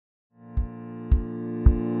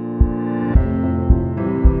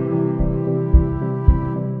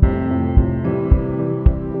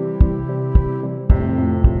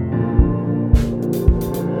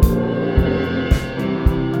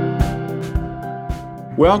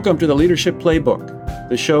Welcome to the Leadership Playbook,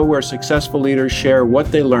 the show where successful leaders share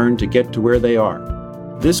what they learned to get to where they are.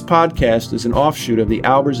 This podcast is an offshoot of the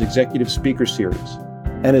Albers Executive Speaker Series.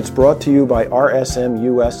 And it's brought to you by RSM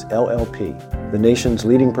US LLP, the nation's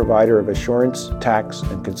leading provider of assurance, tax,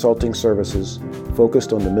 and consulting services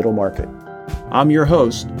focused on the middle market. I'm your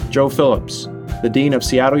host, Joe Phillips, the Dean of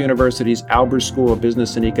Seattle University's Albers School of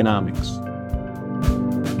Business and Economics.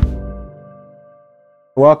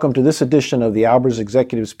 Welcome to this edition of the Albers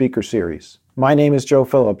Executive Speaker Series. My name is Joe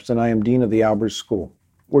Phillips, and I am Dean of the Albers School.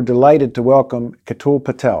 We're delighted to welcome Ketul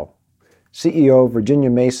Patel, CEO of Virginia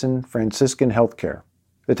Mason Franciscan Healthcare.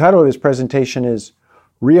 The title of his presentation is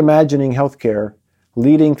Reimagining Healthcare,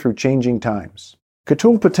 Leading Through Changing Times.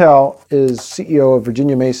 Ketul Patel is CEO of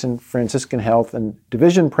Virginia Mason Franciscan Health and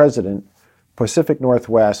Division President, Pacific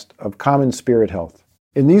Northwest of Common Spirit Health.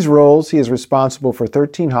 In these roles, he is responsible for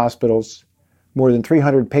 13 hospitals, more than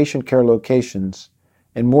 300 patient care locations,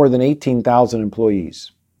 and more than 18,000 employees.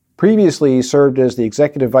 Previously, he served as the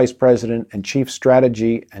Executive Vice President and Chief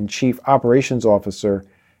Strategy and Chief Operations Officer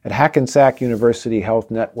at Hackensack University Health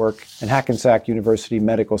Network and Hackensack University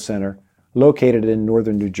Medical Center, located in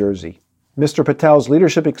northern New Jersey. Mr. Patel's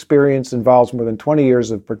leadership experience involves more than 20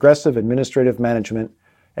 years of progressive administrative management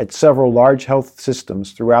at several large health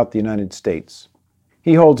systems throughout the United States.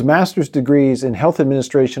 He holds master's degrees in health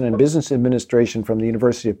administration and business administration from the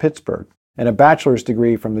University of Pittsburgh and a bachelor's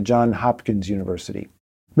degree from the Johns Hopkins University.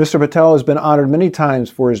 Mr. Patel has been honored many times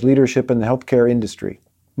for his leadership in the healthcare industry.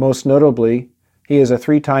 Most notably, he is a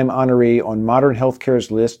 3-time honoree on Modern Healthcare's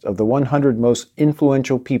list of the 100 most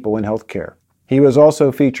influential people in healthcare. He was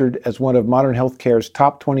also featured as one of Modern Healthcare's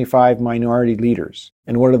top 25 minority leaders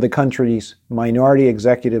and one of the country's minority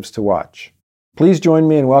executives to watch. Please join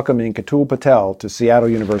me in welcoming Ketul Patel to Seattle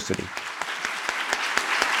University.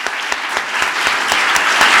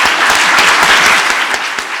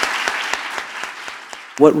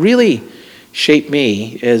 What really shaped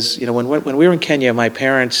me is, when we were in Kenya, my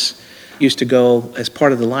parents used to go as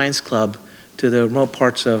part of the Lions Club to the remote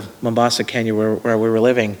parts of Mombasa, Kenya, where we were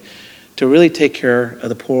living, to really take care of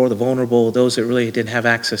the poor, the vulnerable, those that really didn't have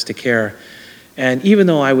access to care. And even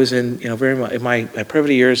though I was in my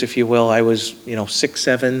private years, if you will, I was 6,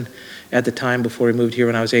 7 at the time before we moved here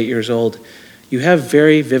when I was 8 years old, you have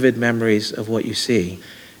very vivid memories of what you see.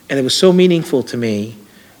 And it was so meaningful to me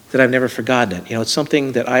that I've never forgotten it. It's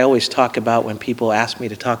something that I always talk about when people ask me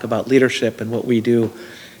to talk about leadership and what we do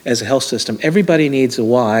as a health system. Everybody needs a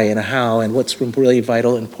why and a how and what's really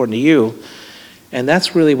vital and important to you. And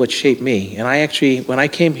that's really what shaped me. And I actually, when I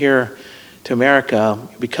came here to America,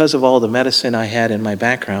 because of all the medicine I had in my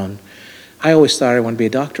background, I always thought I wanted to be a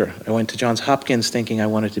doctor. I went to Johns Hopkins thinking I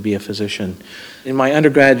wanted to be a physician. In my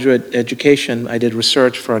undergraduate education, I did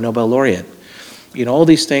research for a Nobel laureate. All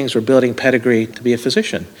these things were building pedigree to be a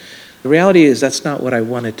physician. The reality is that's not what I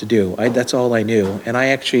wanted to do. That's all I knew. And I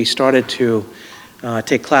actually started to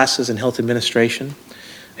take classes in health administration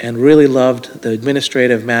and really loved the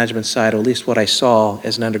administrative management side, or at least what I saw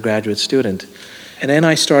as an undergraduate student. And then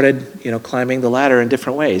I started, climbing the ladder in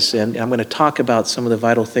different ways. And I'm going to talk about some of the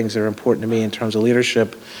vital things that are important to me in terms of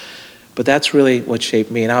leadership. But that's really what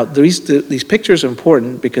shaped me. Now, these pictures are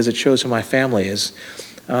important because it shows who my family is.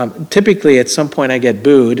 Typically, at some point, I get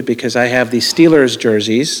booed because I have these Steelers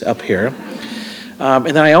jerseys up here. And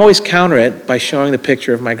then I always counter it by showing the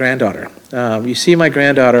picture of my granddaughter. You see my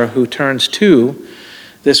granddaughter, who turns 2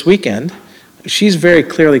 this weekend. She's very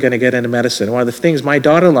clearly going to get into medicine. One of the things my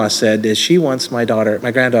daughter-in-law said is she wants my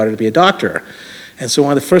granddaughter to be a doctor. And so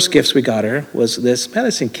one of the first gifts we got her was this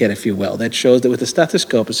medicine kit, if you will, that shows that with a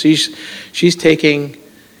stethoscope. And she's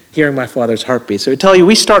hearing my father's heartbeat. So I tell you,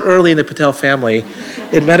 we start early in the Patel family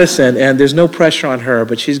in medicine, and there's no pressure on her,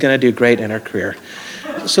 but she's going to do great in her career.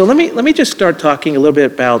 So let me just start talking a little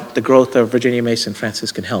bit about the growth of Virginia Mason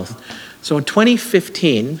Franciscan Health. So in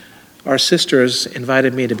 2015, our sisters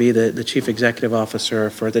invited me to be the chief executive officer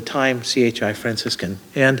for, at the time, CHI Franciscan.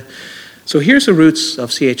 And so here's the roots of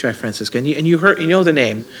CHI Franciscan. And you know the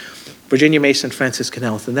name, Virginia Mason Franciscan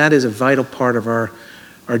Health, and that is a vital part of our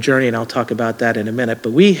journey, and I'll talk about that in a minute.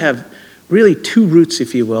 But we have really 2 roots,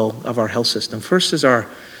 if you will, of our health system. First is our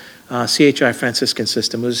CHI Franciscan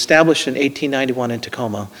system. It was established in 1891 in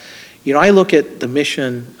Tacoma. I look at the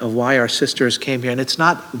mission of why our sisters came here, and it's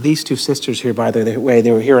not these 2 sisters here, by the way.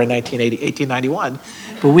 They were here in 1891,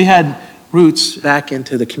 but we had roots back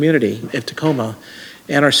into the community of Tacoma,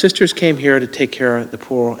 and our sisters came here to take care of the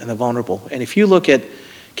poor and the vulnerable. And if you look at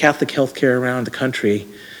Catholic healthcare around the country,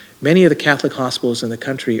 many of the Catholic hospitals in the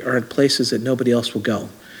country are in places that nobody else will go.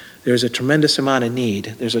 There's a tremendous amount of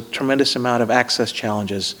need. There's a tremendous amount of access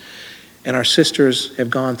challenges. And our sisters have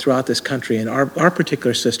gone throughout this country, and our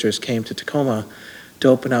particular sisters came to Tacoma to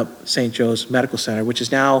open up St. Joe's Medical Center, which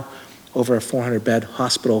is now over a 400-bed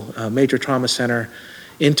hospital, major trauma center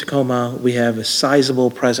in Tacoma. We have a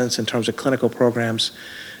sizable presence in terms of clinical programs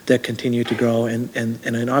that continue to grow,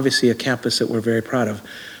 and obviously a campus that we're very proud of.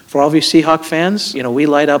 For all of you Seahawk fans, we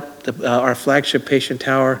light up our flagship patient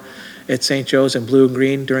tower at St. Joe's in blue and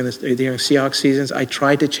green during Seahawks seasons. I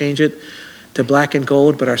tried to change it to black and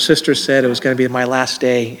gold, but our sisters said it was going to be my last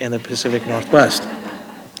day in the Pacific Northwest.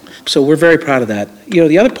 So we're very proud of that.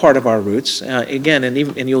 The other part of our roots, again,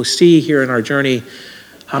 and you'll see here in our journey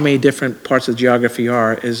how many different parts of the geography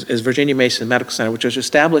are, is Virginia Mason Medical Center, which was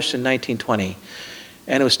established in 1920.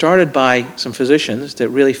 And it was started by some physicians that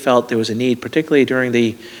really felt there was a need, particularly during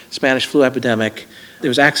the Spanish flu epidemic. There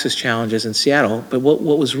was access challenges in Seattle. But what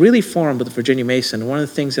was really formed with Virginia Mason, one of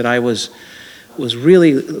the things that I was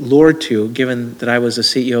really lured to, given that I was the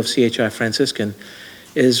CEO of CHI Franciscan,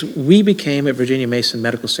 is we became at Virginia Mason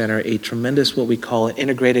Medical Center a tremendous, what we call an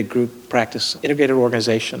integrated group practice, integrated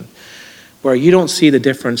organization, where you don't see the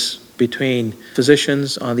difference between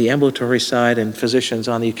physicians on the ambulatory side and physicians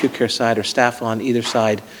on the acute care side, or staff on either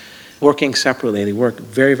side working separately. They work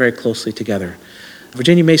very, very closely together.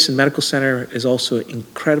 Virginia Mason Medical Center is also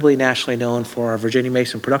incredibly nationally known for our Virginia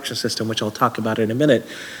Mason production system, which I'll talk about in a minute,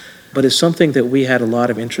 but it's something that we had a lot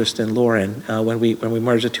of interest in lore in when we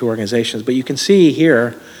merged the two organizations. But you can see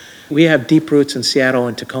here, we have deep roots in Seattle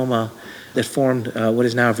and Tacoma that formed what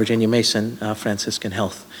is now Virginia Mason Franciscan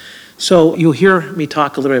Health. So you'll hear me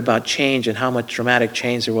talk a little bit about change and how much dramatic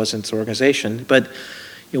change there was in this organization. But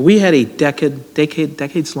we had a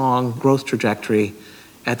decades-long growth trajectory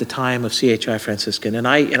at the time of CHI Franciscan. And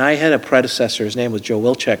I had a predecessor, his name was Joe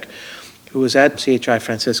Wilczek, who was at CHI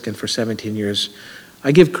Franciscan for 17 years.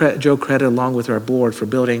 I give Joe credit, along with our board, for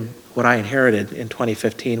building what I inherited in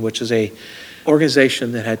 2015, which is a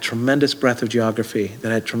organization that had tremendous breadth of geography,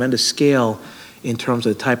 that had tremendous scale in terms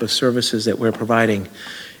of the type of services that we're providing.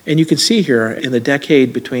 And you can see here, in the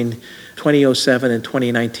decade between 2007 and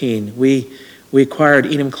 2019, we acquired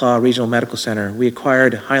Enumclaw Regional Medical Center. We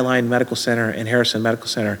acquired Highline Medical Center and Harrison Medical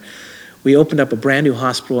Center. We opened up a brand new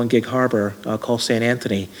hospital in Gig Harbor called St.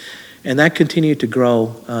 Anthony. And that continued to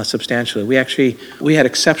grow substantially. We had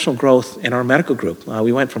exceptional growth in our medical group.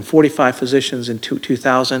 We went from 45 physicians in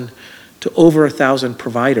 2000 to over 1,000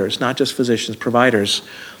 providers, not just physicians, providers,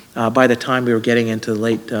 by the time we were getting into the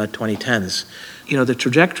late 2010s. The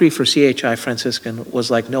trajectory for CHI Franciscan was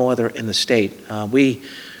like no other in the state. We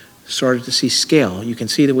started to see scale. You can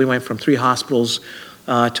see that we went from 3 hospitals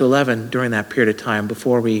to 11 during that period of time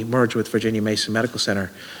before we merged with Virginia Mason Medical Center.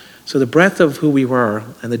 So the breadth of who we were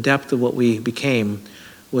and the depth of what we became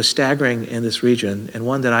was staggering in this region, and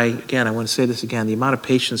one that I want to say this again, the amount of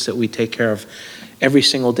patients that we take care of every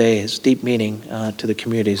single day has deep meaning to the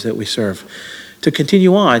communities that we serve. To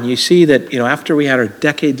continue on, you see that after we had our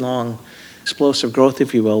decade-long explosive growth,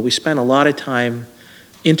 if you will, we spent a lot of time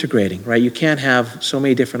integrating, right? You can't have so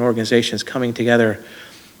many different organizations coming together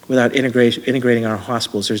without integrating our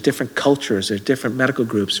hospitals. There's different cultures, there's different medical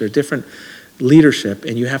groups, there's different leadership,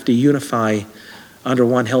 and you have to unify under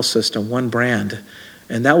one health system, one brand.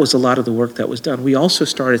 And that was a lot of the work that was done. We also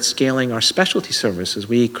started scaling our specialty services.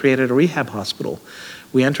 We created a rehab hospital.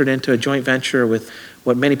 We entered into a joint venture with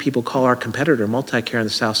what many people call our competitor, MultiCare in the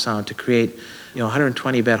South Sound, to create a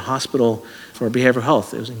 120-bed hospital for behavioral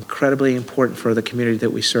health. It was incredibly important for the community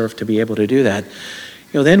that we serve to be able to do that.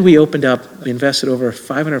 Then we invested over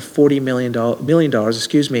 $540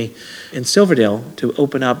 million in Silverdale to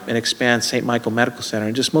open up and expand St. Michael Medical Center.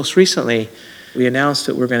 And just most recently, we announced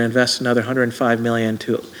that we're going to invest another $105 million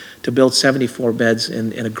to build 74 beds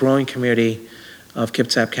in a growing community of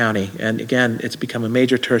Kitsap County. And again, it's become a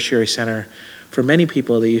major tertiary center for many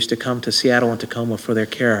people that used to come to Seattle and Tacoma for their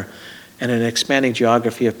care, and an expanding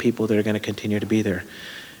geography of people that are going to continue to be there.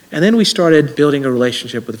 And then we started building a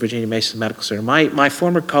relationship with Virginia Mason Medical Center. My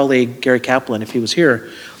former colleague, Gary Kaplan, if he was here,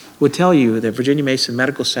 would tell you that Virginia Mason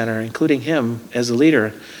Medical Center, including him as the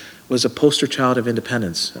leader, was a poster child of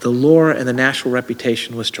independence. The lore and the national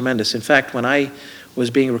reputation was tremendous. In fact, when I was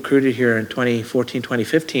being recruited here in 2014,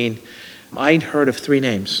 2015, I'd heard of 3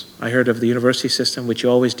 names. I heard of the university system, which you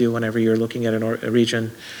always do whenever you're looking at a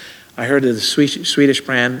region. I heard of the Swedish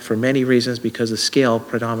brand for many reasons, because of scale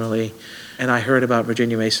predominantly, and I heard about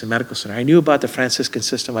Virginia Mason Medical Center. I knew about the Franciscan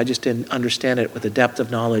system, I just didn't understand it with the depth of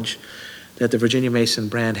knowledge that the Virginia Mason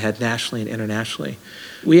brand had nationally and internationally.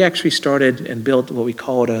 We actually started and built what we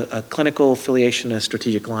called a clinical affiliation and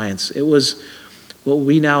strategic alliance. It was what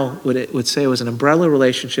we now would say was an umbrella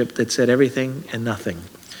relationship that said everything and nothing.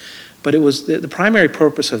 But it was the primary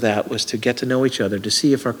purpose of that was to get to know each other, to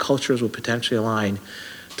see if our cultures would potentially align,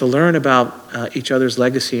 to learn about each other's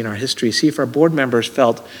legacy and our history, see if our board members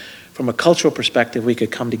felt from a cultural perspective we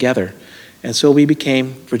could come together. And so we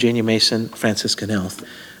became Virginia Mason Franciscan Health.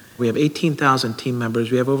 We have 18,000 team members.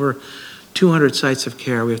 We have over 200 sites of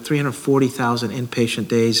care. We have 340,000 inpatient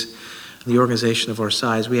days in the organization of our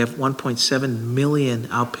size. We have 1.7 million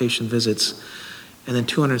outpatient visits and then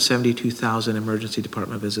 272,000 emergency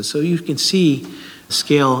department visits. So you can see the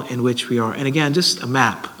scale in which we are. And again, just a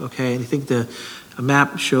map, okay? And I think a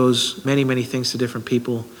map shows many, many things to different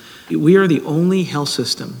people. We are the only health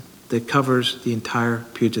system that covers the entire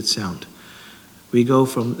Puget Sound. We go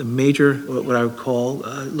from the major, what I would call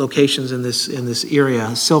locations in this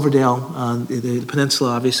area, Silverdale, the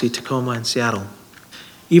peninsula, obviously Tacoma and Seattle.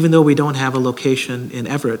 Even though we don't have a location in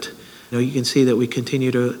Everett, you can see that we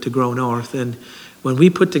continue to grow north. And when we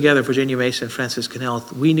put together Virginia Mason Franciscan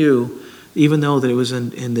Health, we knew, even though that it was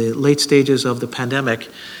in the late stages of the pandemic,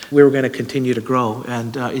 we were going to continue to grow.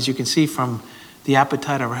 And as you can see from the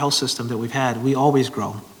appetite of our health system that we've had, we always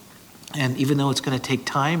grow. And even though it's going to take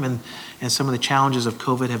time and some of the challenges of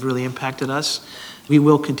COVID have really impacted us, we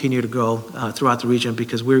will continue to grow throughout the region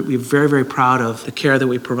because we're very, very proud of the care that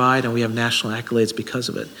we provide, and we have national accolades because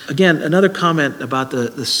of it. Again, another comment about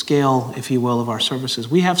the scale, if you will, of our services.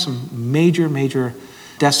 We have some major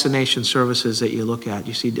destination services that you look at.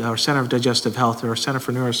 You see our Center of Digestive Health, our Center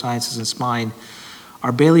for Neurosciences and Spine,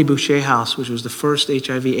 our Bailey Boucher House, which was the first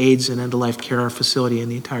HIV, AIDS, and end-of-life care facility in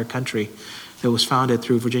the entire country that was founded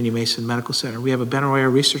through Virginia Mason Medical Center. We have a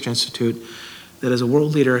Benaroya Research Institute that is a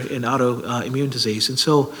world leader in autoimmune disease.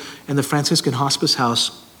 And the Franciscan Hospice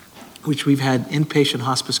House, which we've had inpatient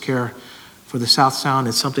hospice care for the South Sound,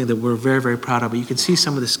 is something that we're very, very proud of. But you can see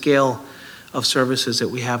some of the scale of services that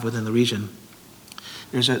we have within the region.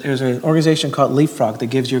 There's an organization called Leapfrog that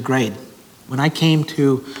gives you a grade. When I came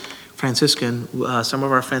to Franciscan, some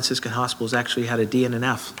of our Franciscan hospitals actually had a D and an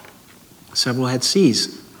F. Several had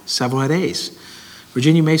C's, several had A's.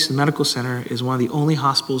 Virginia Mason Medical Center is one of the only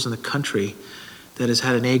hospitals in the country that has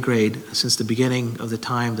had an A grade since the beginning of the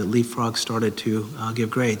time that Leapfrog started to give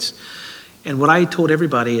grades. And what I told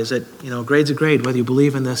everybody is that, a grade's a grade, whether you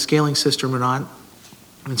believe in the scaling system or not.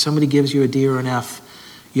 When somebody gives you a D or an F,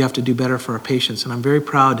 you have to do better for our patients. And I'm very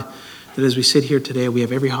proud that as we sit here today, we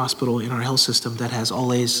have every hospital in our health system that has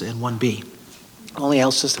all A's and one B. Only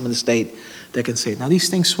health system in the state that can say it. Now, these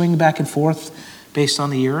things swing back and forth based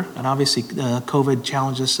on the year, and obviously COVID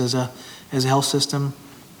challenged us as a health system.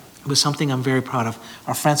 It was something I'm very proud of.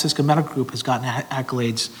 Our Franciscan Medical Group has gotten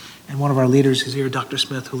accolades, and one of our leaders is here, Dr.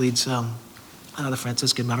 Smith, who leads the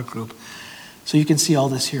Franciscan Medical Group. So you can see all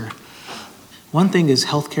this here. One thing is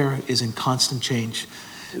healthcare is in constant change.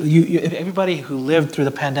 Everybody who lived through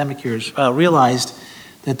the pandemic years realized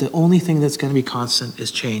that the only thing that's going to be constant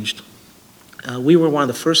is changed. We were one of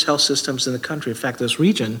the first health systems in the country. In fact, this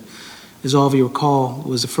region, as all of you recall,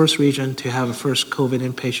 was the first region to have a first COVID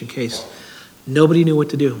inpatient case. Nobody knew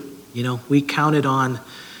what to do. We counted on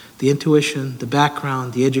the intuition, the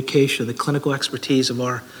background, the education, the clinical expertise of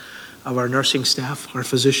our nursing staff, our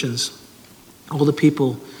physicians, all the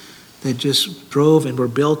people that just drove and were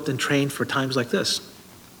built and trained for times like this.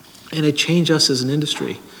 And it changed us as an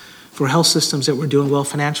industry. For health systems that were doing well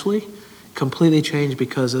financially, completely changed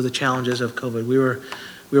because of the challenges of COVID. We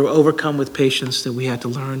were overcome with patients that we had to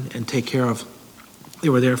learn and take care of. They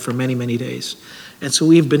were there for many, many days. And so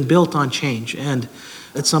we've been built on change, and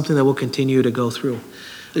it's something that we'll continue to go through.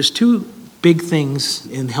 There's two big things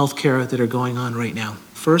in healthcare that are going on right now.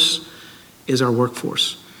 First is our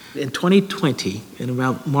workforce. In 2020, in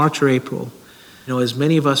about March or April, as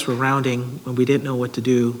many of us were rounding when we didn't know what to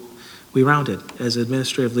do, we rounded. As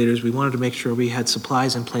administrative leaders, we wanted to make sure we had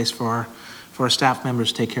supplies in place for our staff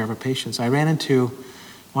members to take care of our patients. I ran into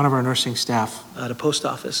one of our nursing staff at a post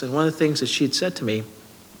office, and one of the things that she'd said to me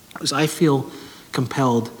was, I feel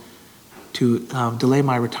compelled to delay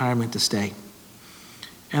my retirement to stay.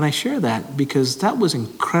 And I share that because that was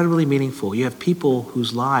incredibly meaningful. You have people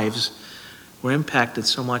whose lives were impacted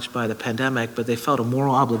so much by the pandemic, but they felt a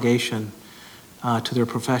moral obligation to their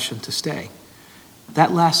profession to stay.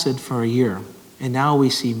 That lasted for a year, and now we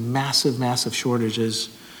see massive shortages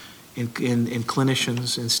in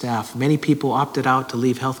clinicians and staff. Many people opted out to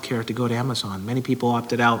leave healthcare to go to Amazon. Many people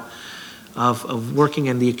opted out of working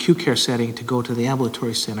in the acute care setting to go to the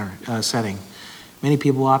ambulatory setting. Many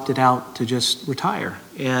people opted out to just retire.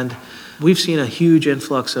 And we've seen a huge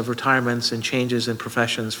influx of retirements and changes in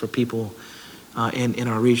professions for people in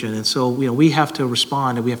our region. And so we have to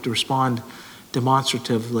respond, and we have to respond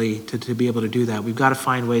demonstratively to be able to do that. We've got to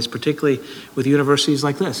find ways, particularly with universities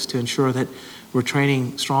like this, to ensure that we're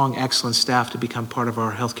training strong, excellent staff to become part of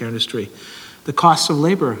our healthcare industry. The costs of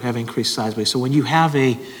labor have increased sizably. So when you have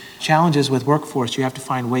challenges with workforce, you have to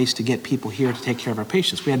find ways to get people here to take care of our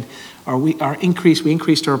patients. We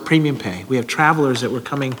increased our premium pay. We have travelers that were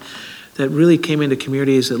coming, that really came into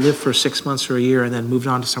communities that lived for 6 months or a year and then moved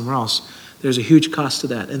on to somewhere else. There's a huge cost to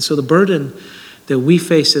that. And so the burden that we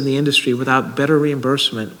face in the industry without better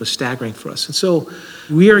reimbursement was staggering for us. And so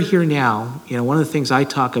we are here now. One of the things I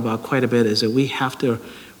talk about quite a bit is that we have to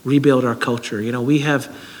rebuild our culture. We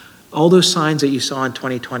have all those signs that you saw in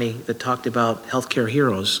 2020 that talked about healthcare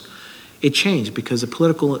heroes. It changed because the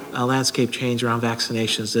political landscape changed around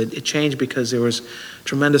vaccinations. It changed because there was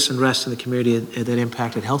tremendous unrest in the community that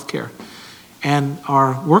impacted healthcare. And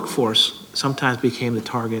our workforce sometimes became the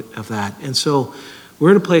target of that. And so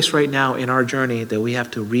we're at a place right now in our journey that we have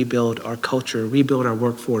to rebuild our culture, rebuild our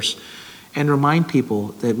workforce, and remind people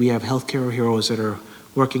that we have healthcare heroes that are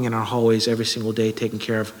working in our hallways every single day, taking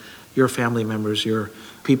care of your family members, your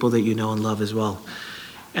people that you know and love as well.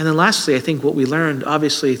 And then lastly, I think what we learned,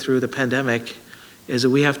 obviously, through the pandemic is that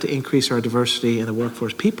we have to increase our diversity in the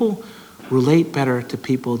workforce. People relate better to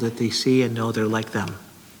people that they see and know they're like them,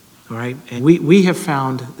 all right? And we have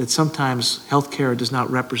found that sometimes healthcare does not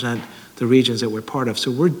represent the regions that we're part of.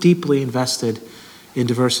 So we're deeply invested in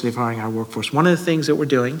diversifying our workforce. One of the things that we're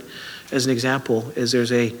doing, as an example, is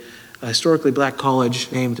there's a historically black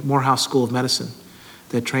college named Morehouse School of Medicine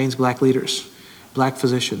that trains black leaders, black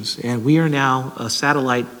physicians, and we are now a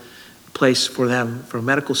satellite place for them, for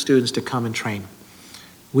medical students to come and train.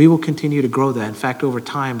 We will continue to grow that. In fact, over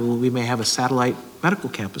time, we may have a satellite medical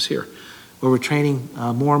campus here, where we're training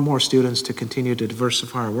more and more students to continue to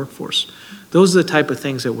diversify our workforce. Those are the type of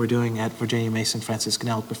things that we're doing at Virginia Mason Franciscan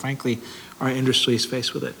Health, but frankly, our industry is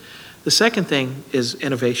faced with it. The second thing is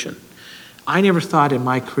innovation. I never thought in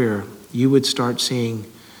my career you would start seeing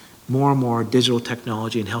more and more digital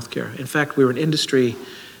technology in healthcare. In fact, we're an industry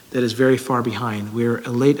that is very far behind. We're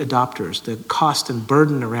late adopters. The cost and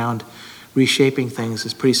burden around reshaping things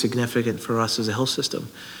is pretty significant for us as a health system.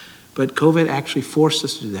 But COVID actually forced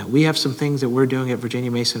us to do that. We have some things that we're doing at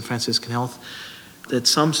Virginia Mason Franciscan Health that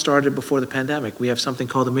some started before the pandemic. We have something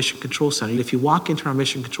called the Mission Control Center. If you walk into our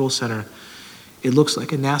Mission Control Center, it looks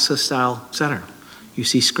like a NASA-style center. You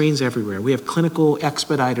see screens everywhere. We have clinical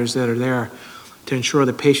expediters that are there to ensure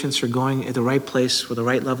that patients are going at the right place for the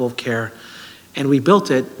right level of care. And we built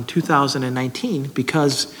it in 2019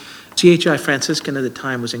 because CHI Franciscan at the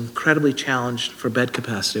time was incredibly challenged for bed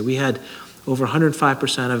capacity. We had over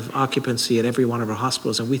 105% of occupancy at every one of our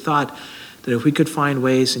hospitals, and we thought that if we could find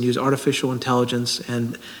ways and use artificial intelligence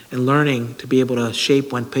and learning to be able to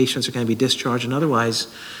shape when patients are going to be discharged and otherwise,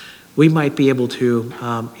 we might be able to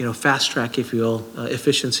fast track, if you will,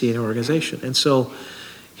 efficiency in our organization. And so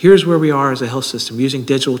here's where we are as a health system, using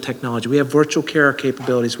digital technology. We have virtual care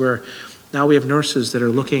capabilities where now we have nurses that are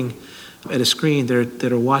looking at a screen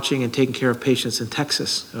that are watching and taking care of patients in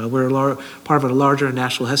Texas. We're part of a larger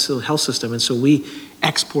national health system, and so we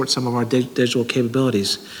export some of our digital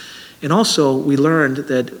capabilities. And also, we learned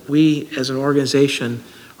that we, as an organization,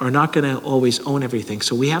 are not going to always own everything.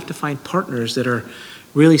 So we have to find partners that are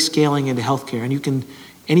really scaling into healthcare. And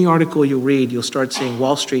any article you read, you'll start seeing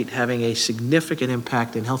Wall Street having a significant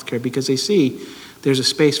impact in healthcare because they see there's a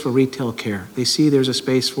space for retail care. They see there's a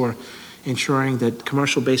space for ensuring that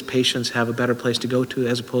commercial-based patients have a better place to go to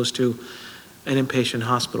as opposed to an inpatient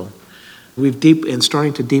hospital. We've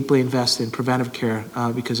starting to deeply invest in preventive care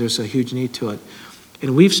because there's a huge need to it.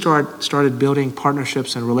 And we've started building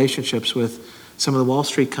partnerships and relationships with some of the Wall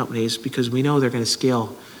Street companies because we know they're going to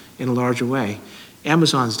scale in a larger way.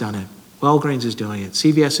 Amazon's done it. Walgreens is doing it.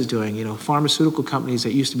 CVS is doing it. Pharmaceutical companies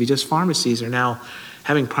that used to be just pharmacies are now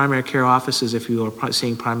having primary care offices, if you are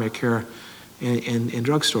seeing primary care in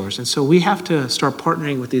drugstores. And so we have to start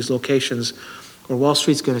partnering with these locations or Wall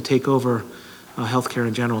Street's going to take over healthcare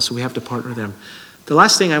in general, so we have to partner them. The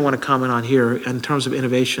last thing I want to comment on here in terms of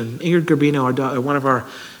innovation, Ingrid Garbino, one of our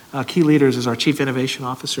key leaders, is our Chief Innovation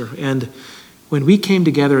Officer. And when we came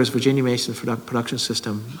together as Virginia Mason Production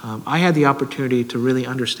System, I had the opportunity to really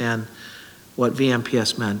understand what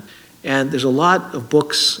VMPS meant. And there's a lot of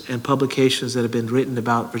books and publications that have been written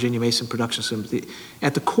about Virginia Mason Production System.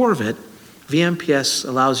 At the core of it, VMPS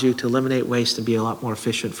allows you to eliminate waste and be a lot more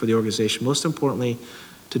efficient for the organization. Most importantly,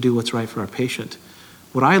 to do what's right for our patient.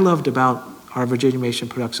 What I loved about our Virginia Mason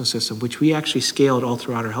Production System, which we actually scaled all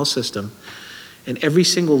throughout our health system, and every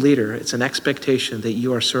single leader, it's an expectation that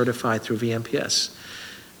you are certified through VMPS.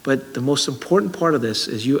 But the most important part of this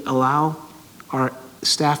is you allow our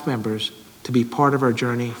staff members to be part of our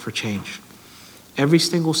journey for change. Every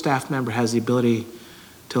single staff member has the ability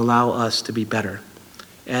to allow us to be better.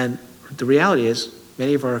 And the reality is,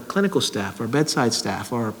 many of our clinical staff, our bedside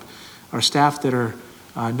staff, our staff that are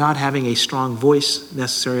not having a strong voice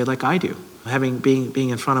necessarily like I do, being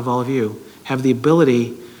in front of all of you, have the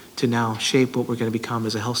ability to now shape what we're going to become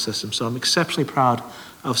as a health system. So I'm exceptionally proud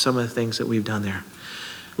of some of the things that we've done there.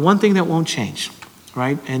 One thing that won't change,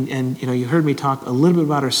 right? And you heard me talk a little bit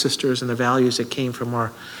about our sisters and the values that came from our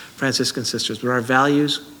Franciscan sisters, but our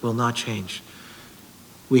values will not change.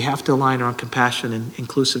 We have to align on compassion and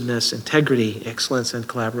inclusiveness, integrity, excellence, and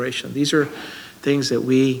collaboration. These are things that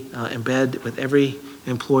we embed with every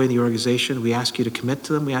employee in the organization. We ask you to commit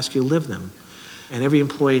to them. We ask you to live them. And every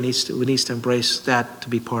employee needs to embrace that to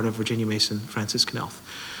be part of Virginia Mason Franciscan Health.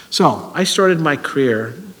 So I started my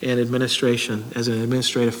career in administration as an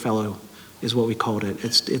administrative fellow, is what we called it.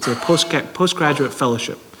 It's a postgraduate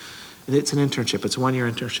fellowship. It's an internship. It's a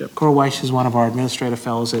one-year internship. Cora Weiss is one of our administrative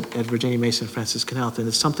fellows at Virginia Mason Franciscan Health, and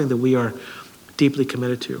it's something that we are deeply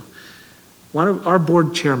committed to. One of our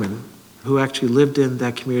board chairman, who actually lived in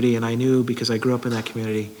that community, and I knew because I grew up in that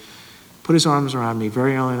community, put his arms around me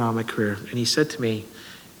very early on in my career, and he said to me,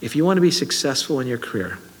 if you want to be successful in your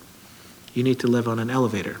career, you need to live on an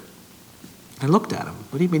elevator. I looked at him.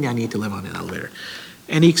 What do you mean I need to live on an elevator?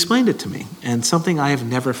 And he explained it to me, and something I have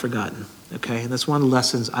never forgotten, okay? And that's one of the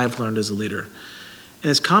lessons I've learned as a leader. And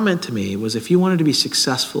his comment to me was, if you wanted to be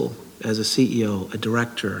successful as a CEO, a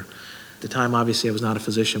director, at the time obviously I was not a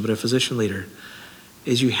physician, but a physician leader,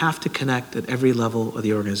 is you have to connect at every level of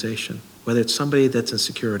the organization, whether it's somebody that's in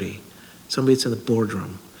security, somebody that's in the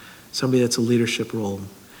boardroom, somebody that's a leadership role.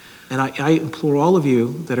 And I implore all of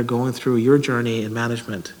you that are going through your journey in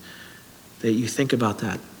management that you think about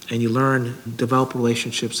that and you learn, develop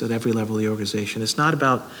relationships at every level of the organization. It's not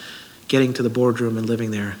about getting to the boardroom and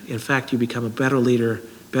living there. In fact, you become a better leader,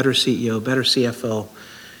 better CEO, better CFO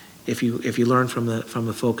if you learn from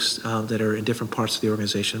the folks that are in different parts of the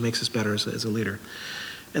organization. It makes us better as a leader.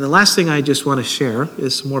 And the last thing I just want to share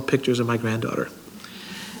is some more pictures of my granddaughter.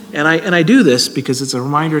 And I do this because it's a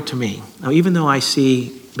reminder to me. Now, even though I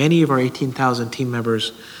see many of our 18,000 team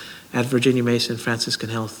members at Virginia Mason Franciscan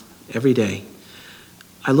Health every day,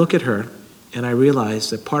 I look at her and I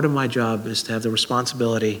realize that part of my job is to have the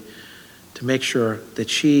responsibility to make sure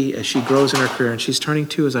that she, as she grows in her career, and she's turning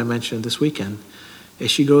 2, as I mentioned this weekend,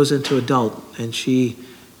 as she goes into adult and she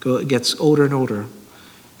gets older and older,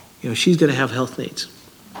 she's going to have health needs.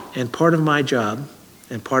 And part of my job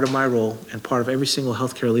and part of my role and part of every single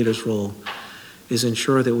healthcare leader's role is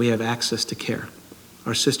ensure that we have access to care.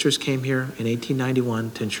 Our sisters came here in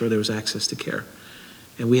 1891 to ensure there was access to care.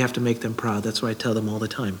 And we have to make them proud. That's what I tell them all the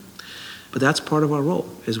time. But that's part of our role,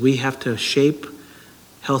 is we have to shape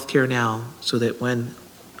healthcare now so that when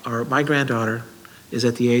my granddaughter is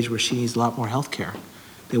at the age where she needs a lot more healthcare,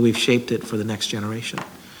 that we've shaped it for the next generation.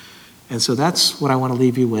 And so that's what I want to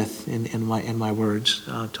leave you with in my words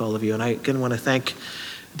to all of you. And I again want to thank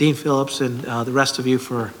Dean Phillips and the rest of you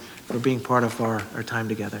for being part of our time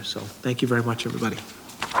together. So thank you very much, everybody.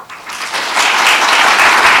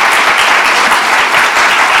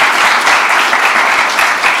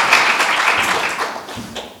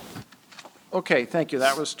 Okay, thank you.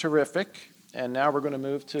 That was terrific. And now we're going to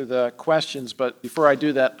move to the questions. But before I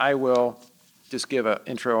do that, I will just give an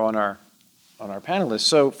intro on our panelists.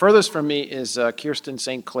 So furthest from me is Kirsten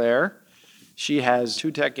St. Clair. She has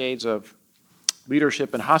 2 decades of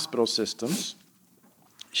leadership in hospital systems.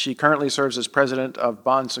 She currently serves as president of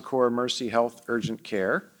Bon Secours Mercy Health Urgent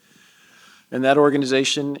Care. And that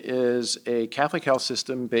organization is a Catholic health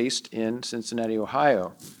system based in Cincinnati,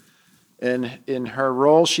 Ohio. And in her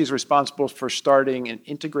role, she's responsible for starting an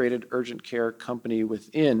integrated urgent care company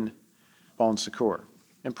within Bon Secours.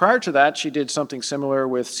 And prior to that, she did something similar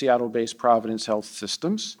with Seattle-based Providence Health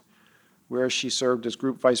Systems, where she served as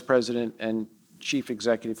group vice president and chief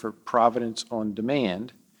executive for Providence On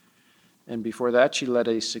Demand. And before that, she led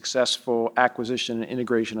a successful acquisition and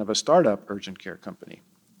integration of a startup urgent care company.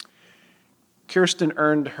 Kirsten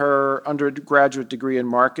earned her undergraduate degree in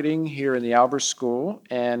marketing here in the Albers School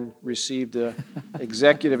and received an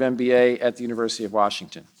executive MBA at the University of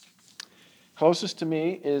Washington. Closest to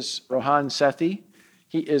me is Rohan Sethi.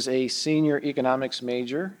 He is a senior economics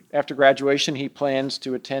major. After graduation, he plans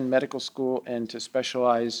to attend medical school and to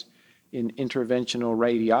specialize in interventional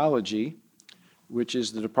radiology, which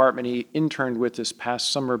is the department he interned with this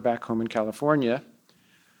past summer back home in California.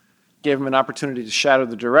 Gave him an opportunity to shadow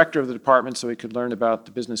the director of the department so he could learn about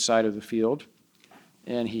the business side of the field.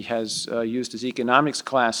 And he has used his economics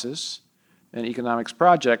classes and economics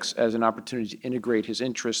projects as an opportunity to integrate his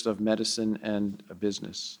interests of medicine and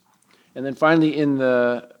business. And then finally, in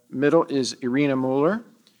the middle is Irina Mueller.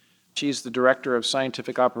 She's the Director of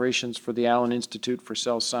Scientific Operations for the Allen Institute for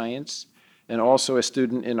Cell Science and also a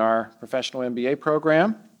student in our professional MBA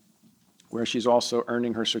program, where she's also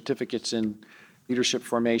earning her certificates in leadership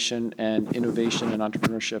formation and innovation and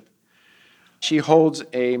entrepreneurship. She holds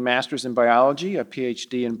a master's in biology, a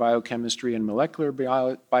PhD in biochemistry and molecular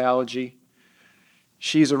biology.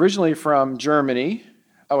 She's originally from Germany.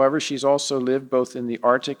 However, she's also lived both in the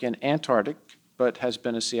Arctic and Antarctic, but has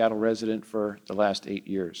been a Seattle resident for the last 8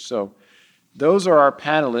 years. So those are our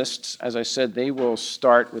panelists. As I said, they will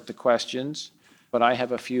start with the questions, but I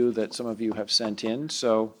have a few that some of you have sent in.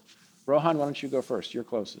 So Rohan, why don't you go first? You're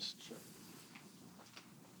closest.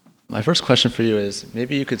 My first question for you is,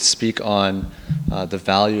 maybe you could speak on the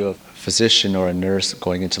value of a physician or a nurse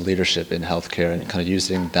going into leadership in healthcare and kind of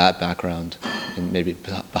using that background and maybe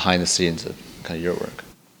behind the scenes of kind of your work.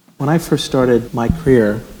 When I first started my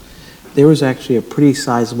career, there was actually a pretty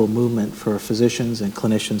sizable movement for physicians and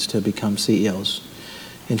clinicians to become CEOs.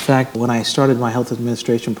 In fact, when I started my health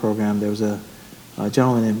administration program, there was a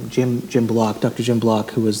gentleman named Jim Block, Dr. Jim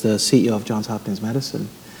Block, who was the CEO of Johns Hopkins Medicine.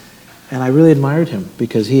 And I really admired him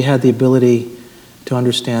because he had the ability to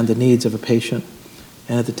understand the needs of a patient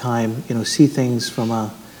and at the time, see things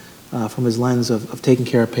from his lens of taking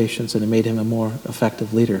care of patients, and it made him a more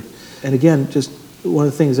effective leader. And again, just one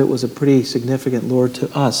of the things that was a pretty significant lure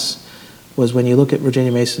to us was when you look at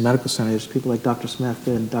Virginia Mason Medical Center, there's people like Dr. Smith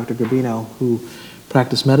and Dr. Garbino who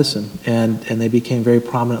practice medicine, and they became very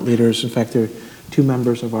prominent leaders. In fact, they're 2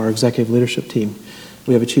 members of our executive leadership team.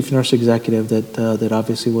 We have a chief nurse executive that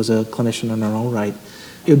obviously was a clinician in her own right.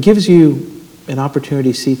 It gives you an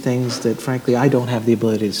opportunity to see things that, frankly, I don't have the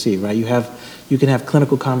ability to see, right? You can have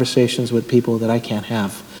clinical conversations with people that I can't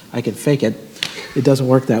have. I can fake it. It doesn't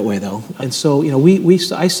work that way, though. And so,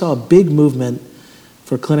 I saw a big movement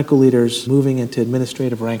for clinical leaders moving into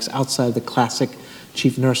administrative ranks outside the classic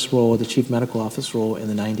chief nurse role or the chief medical office role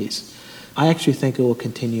in the 90s. I actually think it will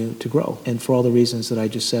continue to grow, and for all the reasons that I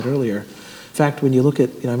just said earlier. In fact, when you look at,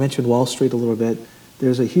 I mentioned Wall Street a little bit,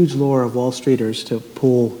 there's a huge lure of Wall Streeters to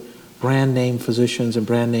pull brand name physicians and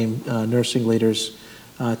brand name nursing leaders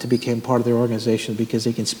to become part of their organization because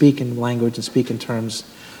they can speak in language and speak in terms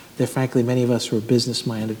that, frankly, many of us who are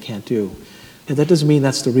business-minded can't do. And that doesn't mean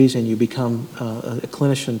that's the reason you become a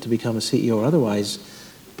clinician to become a CEO or otherwise,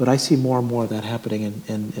 but I see more and more of that happening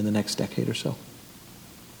in the next decade or so.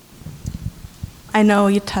 I know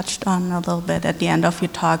you touched on a little bit at the end of your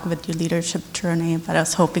talk with your leadership journey, but I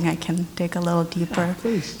was hoping I can dig a little deeper. Yeah,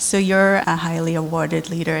 please. So you're a highly awarded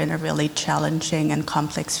leader in a really challenging and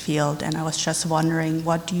complex field, and I was just wondering,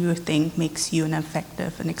 what do you think makes you an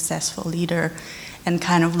effective and successful leader? And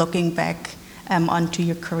kind of looking back onto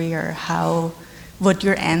your career, how would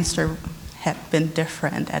your answer have been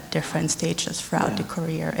different at different stages throughout the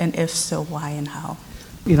career? And if so, why and how?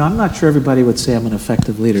 I'm not sure everybody would say I'm an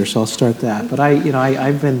effective leader, so I'll start that. But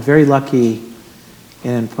I've been very lucky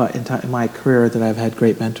in my career that I've had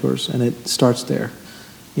great mentors, and it starts there.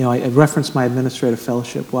 I referenced my administrative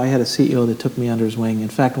fellowship. Well, I had a CEO that took me under his wing. In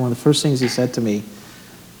fact, one of the first things he said to me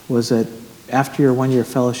was that after your 1-year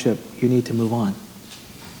fellowship, you need to move on.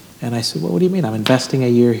 And I said, well, what do you mean? I'm investing a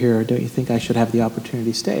year here. Don't you think I should have the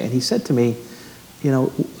opportunity to stay? And he said to me,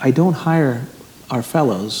 I don't hire our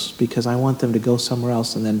fellows because I want them to go somewhere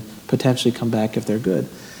else and then potentially come back if they're good.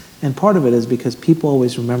 And part of it is because people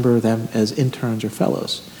always remember them as interns or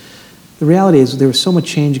fellows. The reality is there was so much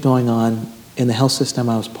change going on in the health system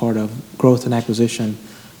I was part of, growth and acquisition.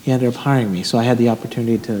 He ended up hiring me, so I had the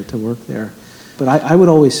opportunity to work there. But I would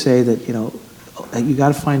always say that, you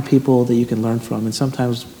got to find people that you can learn from, and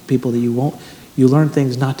sometimes people that you learn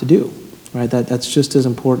things not to do, right? That's just as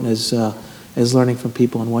important as learning from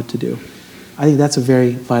people and what to do. I think that's a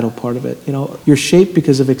very vital part of it. You're shaped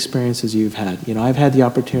because of experiences you've had. I've had the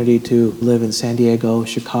opportunity to live in San Diego,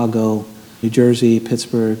 Chicago, New Jersey,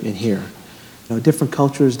 Pittsburgh, and here. Different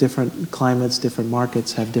cultures, different climates, different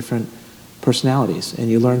markets have different personalities,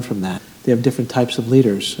 and you learn from that. They have different types of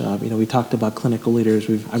leaders. We talked about clinical leaders.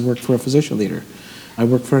 I've worked for a physician leader. I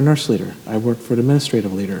worked for a nurse leader. I worked for an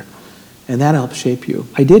administrative leader. And that helps shape you.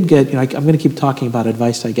 I did get, I'm going to keep talking about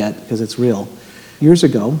advice I get because it's real. Years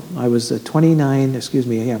ago, I was about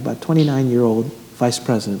 29-year-old vice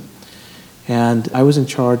president. And I was in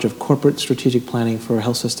charge of corporate strategic planning for a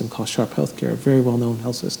health system called Sharp Healthcare, a very well-known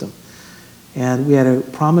health system. And we had a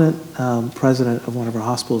prominent president of one of our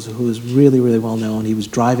hospitals who was really, really well-known. He was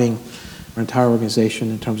driving our entire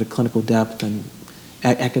organization in terms of clinical depth and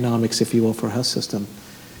economics, if you will, for a health system.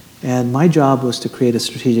 And my job was to create a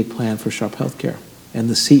strategic plan for Sharp Healthcare. And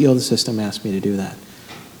the CEO of the system asked me to do that.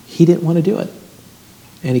 He didn't want to do it.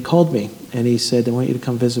 And he called me, and he said, I want you to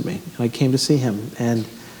come visit me. And I came to see him, and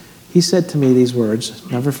he said to me these words,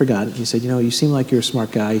 never forgot it. He said, you seem like you're a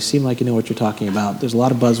smart guy. You seem like you know what you're talking about. There's a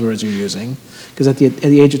lot of buzzwords you're using, because at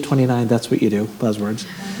the age of 29, that's what you do, buzzwords.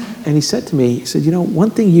 And he said to me, he said,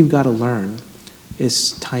 one thing you've got to learn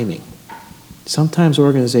is timing. Sometimes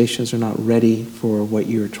organizations are not ready for what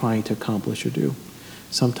you're trying to accomplish or do.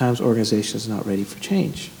 Sometimes organizations are not ready for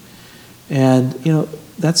change. And,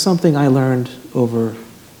 that's something I learned over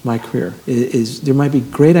my career, is there might be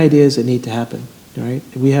great ideas that need to happen, right?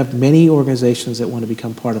 We have many organizations that want to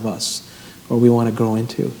become part of us, or we want to grow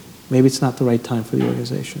into. Maybe it's not the right time for the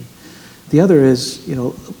organization. The other is,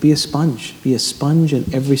 be a sponge. Be a sponge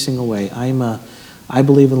in every single way. I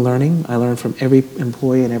believe in learning. I learn from every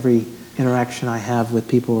employee and every interaction I have with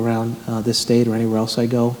people around this state or anywhere else I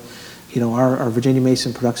go. Our Virginia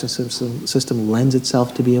Mason production system lends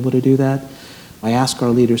itself to be able to do that. I ask our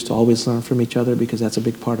leaders to always learn from each other, because that's a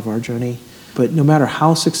big part of our journey. But no matter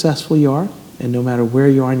how successful you are, and no matter where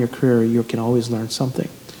you are in your career, you can always learn something.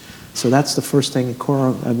 So that's the first thing.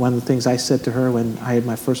 Cora, one of the things I said to her when I had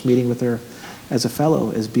my first meeting with her as a fellow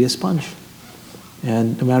is be a sponge.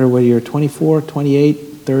 And no matter whether you're 24, 28,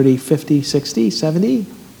 30, 50, 60, 70,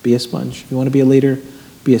 be a sponge. If you want to be a leader,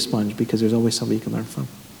 be a sponge, because there's always somebody you can learn from.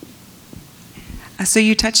 So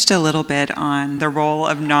you touched a little bit on the role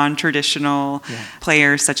of non-traditional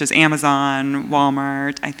players such as Amazon,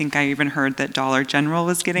 Walmart. I think I even heard that Dollar General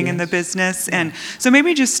was getting in the business. And so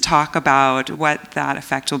maybe just talk about what that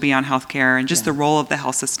effect will be on healthcare and just the role of the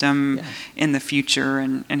health system in the future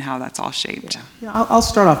and how that's all shaped. I'll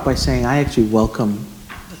start off by saying I actually welcome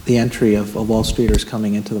the entry of Wall Streeters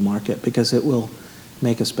coming into the market, because it will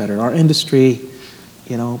make us better. Our industry,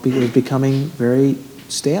 is becoming very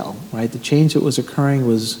stale, right? The change that was occurring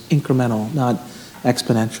was incremental, not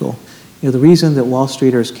exponential. The reason that Wall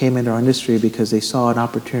Streeters came into our industry because they saw an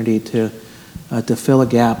opportunity to fill a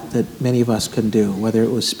gap that many of us couldn't do, whether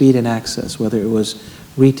it was speed and access, whether it was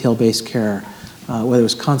retail-based care, whether it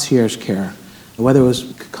was concierge care, whether it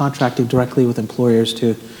was contracting directly with employers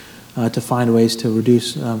to find ways to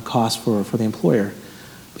reduce costs for the employer.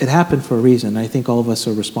 It happened for a reason. I think all of us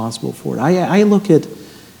are responsible for it. I look at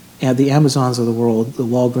the Amazons of the world, the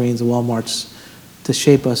Walgreens, the Walmarts, to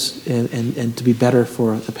shape us and to be better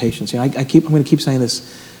for the patients. I'm going to keep saying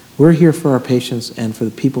this. We're here for our patients and for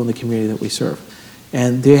the people in the community that we serve.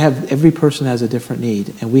 And every person has a different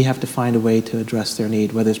need, and we have to find a way to address their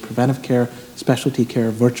need, whether it's preventive care, specialty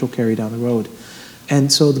care, virtual care down the road.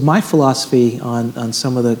 And so my philosophy on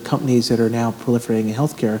some of the companies that are now proliferating in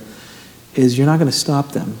healthcare is you're not going to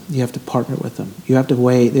stop them. You have to partner with them. You have to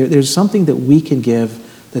weigh. There's something that we can give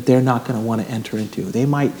that they're not going to want to enter into.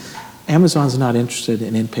 Amazon's not interested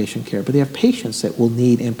in inpatient care, but they have patients that will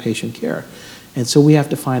need inpatient care. And so we have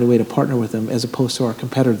to find a way to partner with them as opposed to our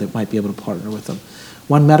competitor that might be able to partner with them.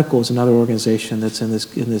 One Medical is another organization that's in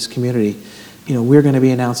this community. We're going to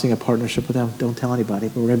be announcing a partnership with them. Don't tell anybody,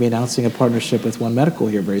 but we're going to be announcing a partnership with One Medical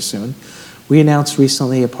here very soon. We announced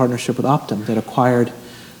recently a partnership with Optum that acquired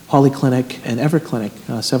Polyclinic and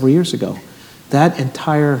EverClinic several years ago. That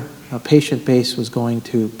entire patient base was going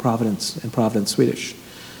to Providence and Providence Swedish.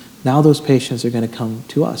 Now those patients are going to come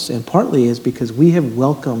to us, and partly is because we have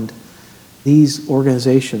welcomed these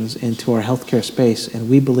organizations into our healthcare space, and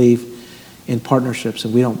we believe in partnerships,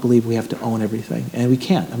 and we don't believe we have to own everything, and we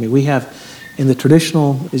can't. We have, in the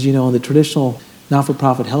traditional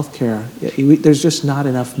not-for-profit healthcare, there's just not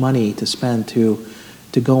enough money to spend to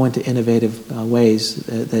go into innovative ways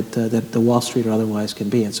that the Wall Street or otherwise can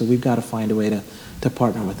be, and so we've got to find a way to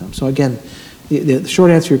partner with them. So again, the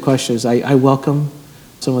short answer to your question is I welcome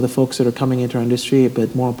some of the folks that are coming into our industry,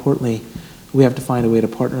 but more importantly, we have to find a way to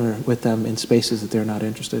partner with them in spaces that they're not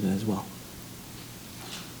interested in as well.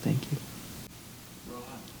 Thank you.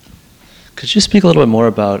 Could you speak a little bit more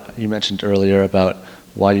about, you mentioned earlier about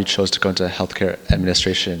why you chose to go into healthcare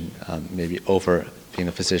administration, maybe over being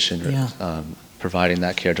a physician or providing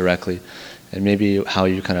that care directly, and maybe how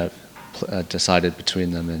you kind of decided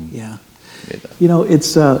between them and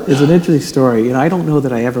it's an interesting story. I don't know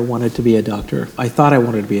that I ever wanted to be a doctor. I thought I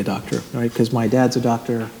wanted to be a doctor, right? Because my dad's a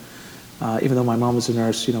doctor, even though my mom was a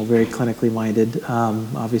nurse. Very clinically minded,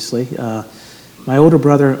 obviously. My older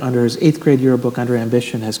brother, under his 8th grade yearbook under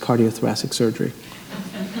ambition, has cardiothoracic surgery,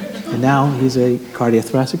 and now he's a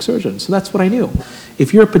cardiothoracic surgeon. So that's what I knew.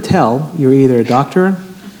 If you're a Patel, you're either a doctor,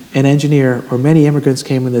 an engineer, or many immigrants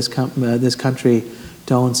came in this country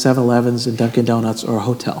to own 7-Elevens and Dunkin' Donuts or a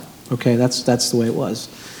hotel. Okay, that's the way it was.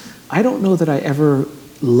 I don't know that I ever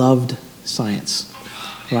loved science,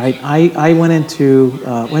 right? I went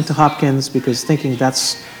to Hopkins because thinking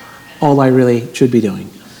that's all I really should be doing.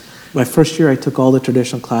 My first year, I took all the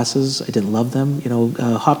traditional classes. I didn't love them.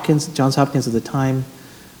 Johns Hopkins at the time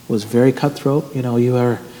was very cutthroat.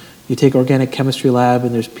 You take organic chemistry lab,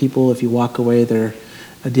 and there's people, if you walk away, they're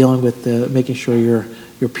dealing with making sure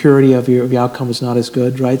your purity of your outcome is not as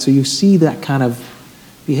good, right? So you see that kind of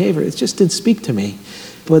behavior. It just didn't speak to me.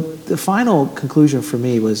 But the final conclusion for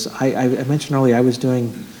me was, I mentioned earlier, I was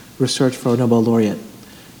doing research for a Nobel laureate.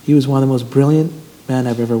 He was one of the most brilliant men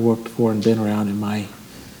I've ever worked for and been around in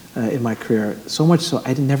my career. So much so,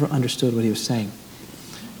 I never understood what he was saying.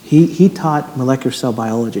 He taught molecular cell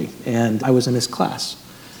biology, and I was in his class.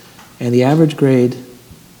 And the average grade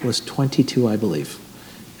was 22, I believe,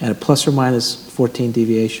 and a plus or minus 14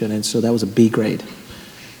 deviation, and so that was a B grade.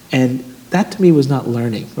 And that to me was not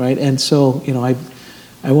learning, right? And so,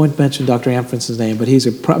 I won't mention Dr. Amfonson's name, but he's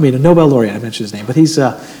a Nobel laureate. I mentioned his name, but he's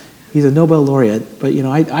a Nobel laureate. But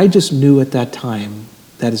I just knew at that time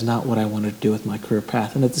that is not what I wanted to do with my career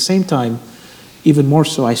path. And at the same time, even more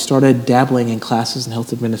so, I started dabbling in classes in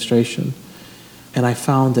health administration, and I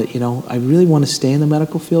found that I really want to stay in the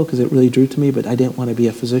medical field because it really drew to me, but I didn't want to be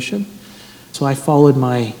a physician. So I followed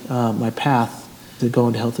my path to go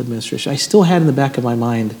into health administration. I still had in the back of my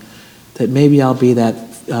mind that maybe I'll be that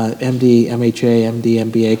MD, MHA,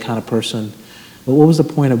 MD, MBA kind of person. But what was the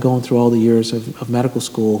point of going through all the years of medical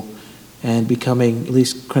school and becoming at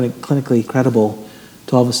least clinically credible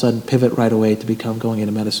to all of a sudden pivot right away to become going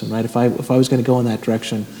into medicine, right? If I was going to go in that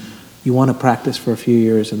direction, you want to practice for a few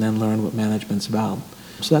years and then learn what management's about.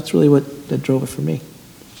 So that's really that drove it for me.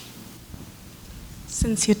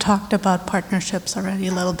 Since you talked about partnerships already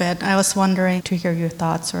a little bit, I was wondering to hear your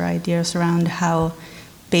thoughts or ideas around how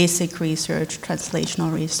basic research,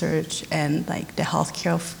 translational research, and like the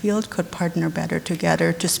healthcare field could partner better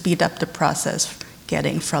together to speed up the process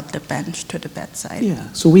getting from the bench to the bedside. Yeah,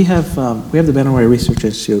 so we have the Ben Arroyo Research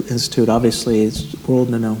Institute. Obviously, it's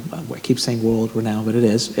world, I keep saying world now, but it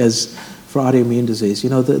is, as for autoimmune disease.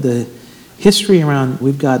 The history around,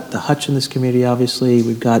 we've got the Hutch in this community, obviously.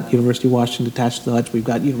 We've got University of Washington attached to the Hutch. We've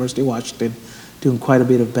got University of Washington doing quite a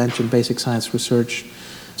bit of bench and basic science research.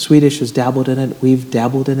 Swedish has dabbled in it. We've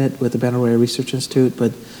dabbled in it with the Ben Arroyo Research Institute.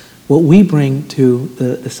 But what we bring to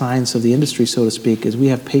the science of the industry, so to speak, is we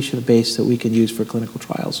have patient base that we can use for clinical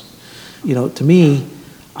trials. To me,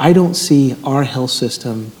 I don't see our health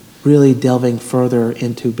system really delving further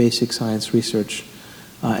into basic science research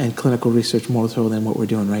and clinical research more so than what we're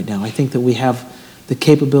doing right now. I think that we have the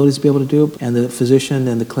capabilities to be able to do it and the physician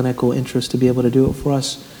and the clinical interest to be able to do it for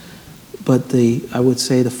us. But I would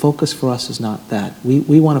say the focus for us is not that.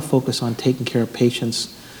 We want to focus on taking care of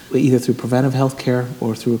patients either through preventive health care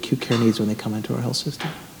or through acute care needs when they come into our health system.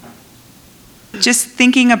 Just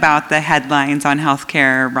thinking about the headlines on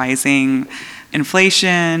healthcare, rising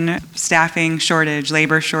inflation, staffing shortage,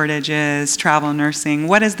 labor shortages, travel nursing,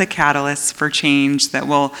 what is the catalyst for change that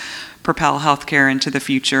will propel healthcare into the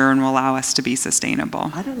future and will allow us to be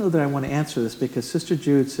sustainable? I don't know that I want to answer this because Sister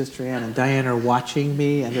Jude, Sister Ann, and Diane are watching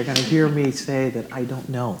me, and they're going to hear me say that I don't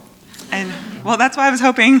know. And well, that's why I was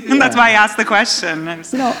hoping. Yeah. That's why I asked the question.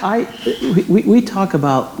 We talk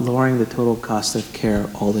about lowering the total cost of care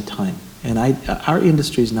all the time, and our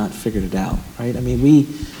industry's not figured it out, right? I mean,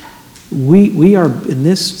 we are in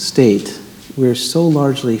this state. We're so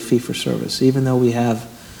largely fee-for-service, even though we have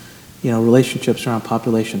relationships around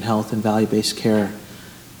population health and value-based care.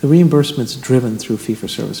 The reimbursement's driven through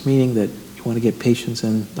fee-for-service, meaning that you want to get patients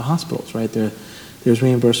in the hospitals, right? There's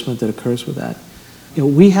reimbursement that occurs with that.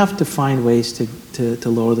 We have to find ways to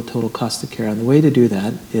lower the total cost of care, and the way to do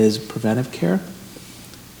that is preventive care,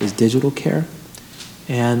 is digital care,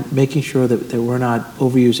 and making sure that we're not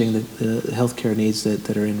overusing the healthcare needs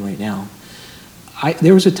that are in right now.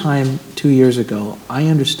 There was a time 2 years ago, I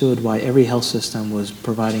understood why every health system was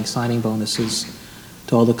providing signing bonuses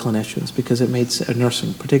to all the clinicians because it made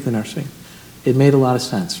nursing, particularly nursing, it made a lot of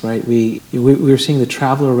sense, right? We were seeing the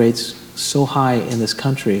traveler rates so high in this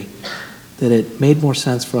country that it made more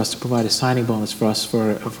sense for us to provide a signing bonus for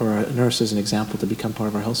a nurse, as an example, to become part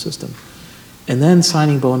of our health system. And then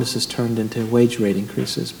signing bonuses turned into wage rate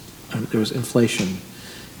increases. There was inflation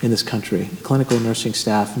in this country. Clinical nursing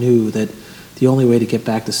staff knew that the only way to get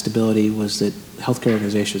back to stability was that healthcare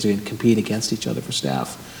organizations are going to compete against each other for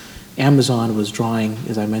staff. Amazon was drawing,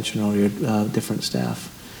 as I mentioned earlier, different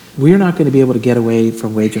staff. We're not going to be able to get away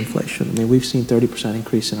from wage inflation. I mean, we've seen 30%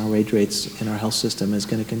 increase in our wage rates in our health system. It's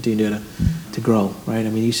going to continue to grow, right? I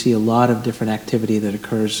mean, you see a lot of different activity that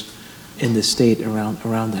occurs in this state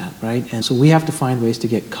around that, right? And so we have to find ways to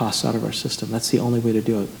get costs out of our system. That's the only way to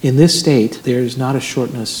do it. In this state, there's not a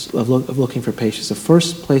shortness of looking for patients. The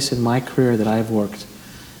first place in my career that I've worked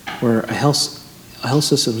where a health a health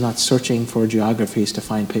system is not searching for geographies to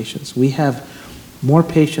find patients. We have more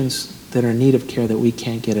patients that are in need of care that we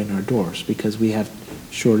can't get in our doors because we have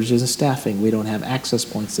shortages in staffing. We don't have access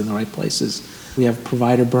points in the right places. We have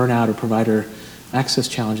provider burnout or provider access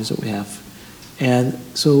challenges that we have. And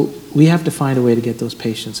so we have to find a way to get those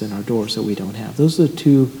patients in our doors that we don't have. Those are the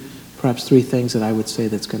two, perhaps three things that I would say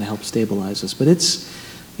that's going to help stabilize us. But it's,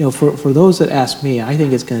 for those that ask me, I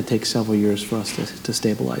think it's going to take several years for us to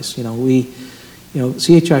stabilize.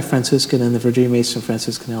 CHI Franciscan and the Virginia Mason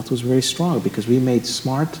Franciscan Health was very strong because we made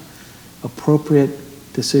smart, appropriate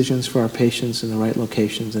decisions for our patients in the right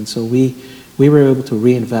locations. And so we were able to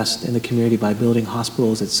reinvest in the community by building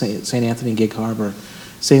hospitals at St. Anthony in Gig Harbor,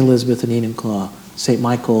 St. Elizabeth in Enumclaw, St.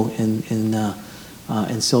 Michael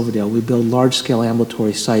in Silverdale. We build large-scale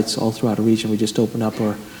ambulatory sites all throughout a region. We just opened up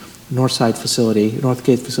our Northgate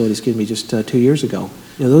facility, just 2 years ago.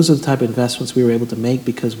 Those are the type of investments we were able to make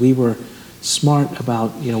because we were smart about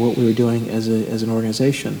what we were doing as an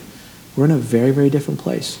organization. We're in a very, very different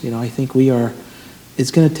place. I think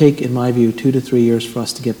it's going to take, in my view, 2 to 3 years for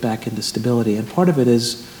us to get back into stability. And part of it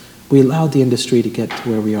is we allowed the industry to get to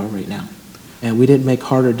where we are right now. And we didn't make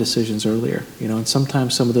harder decisions earlier. And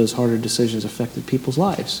sometimes some of those harder decisions affected people's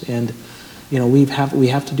lives. And we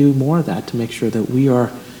have to do more of that to make sure that we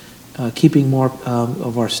are keeping more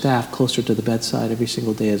of our staff closer to the bedside every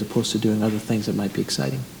single day as opposed to doing other things that might be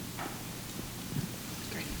exciting.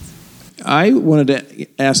 I wanted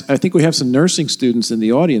to ask, I think we have some nursing students in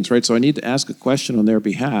the audience, right? So I need to ask a question on their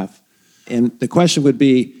behalf. And the question would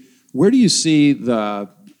be, where do you see the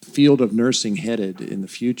field of nursing headed in the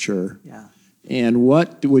future? Yeah. And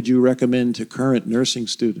what would you recommend to current nursing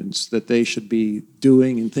students that they should be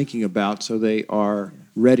doing and thinking about so they are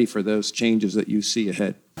ready for those changes that you see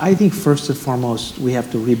ahead? I think first and foremost, we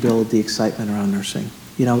have to rebuild the excitement around nursing.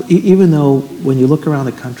 Even though when you look around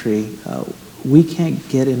the country, we can't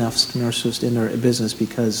get enough nurses in our business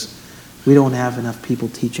because we don't have enough people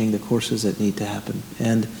teaching the courses that need to happen.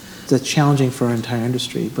 And that's challenging for our entire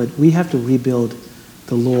industry. But we have to rebuild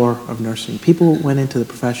the lore of nursing. People went into the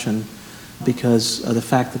profession because of the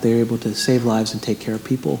fact that they were able to save lives and take care of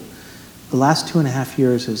people. The last 2.5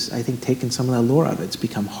 years has, I think, taken some of that lore out of it. It's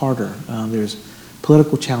become harder. There's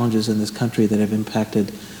political challenges in this country that have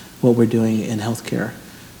impacted what we're doing in healthcare.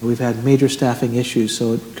 We've had major staffing issues,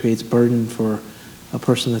 so it creates burden for a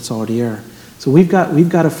person that's already here. So we've got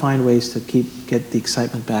to find ways to get the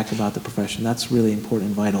excitement back about the profession. That's really important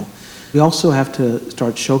and vital. We also have to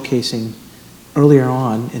start showcasing earlier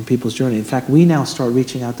on in people's journey. In fact, we now start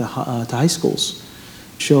reaching out to high schools,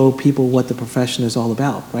 show people what the profession is all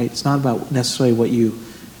about, right? It's not about necessarily what you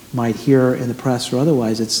might hear in the press or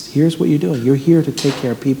otherwise. It's here's what you're doing. You're here to take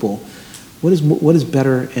care of people. What is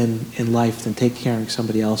better in life than taking care of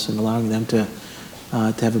somebody else and allowing them to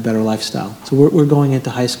have a better lifestyle? So we're going into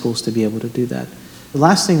high schools to be able to do that. The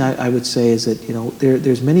last thing I would say is that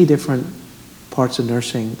there's many different parts of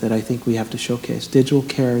nursing that I think we have to showcase. Digital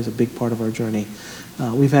care is a big part of our journey.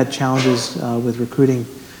 We've had challenges with recruiting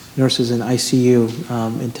nurses in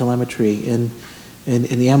ICU, in telemetry, in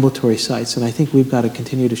the ambulatory sites, and I think we've got to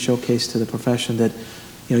continue to showcase to the profession that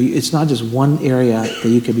it's not just one area that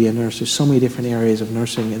you could be a nurse. There's so many different areas of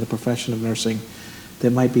nursing in the profession of nursing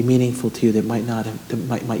that might be meaningful to you that you might not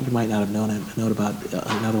have known about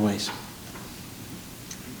in other ways.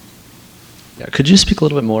 Yeah, could you speak a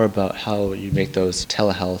little bit more about how you make those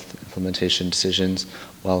telehealth implementation decisions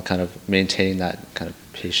while kind of maintaining that kind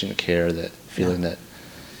of patient care, that feeling that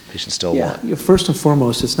patients still want? Yeah, first and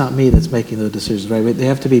foremost, it's not me that's making those decisions, right? They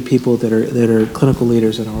have to be people that are clinical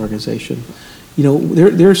leaders in our organization.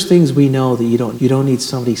 There's things we know that you don't need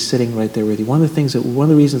somebody sitting right there with you. One of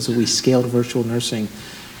the reasons that we scaled virtual nursing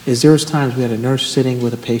is there was times we had a nurse sitting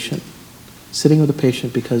with a patient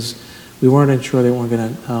because we weren't sure they weren't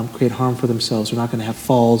going to create harm for themselves. We're not going to have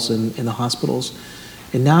falls in the hospitals.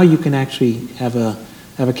 And now you can actually have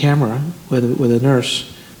a camera with a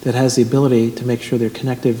nurse that has the ability to make sure they're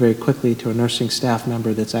connected very quickly to a nursing staff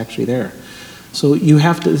member that's actually there. So you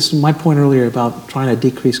have to, this is my point earlier about trying to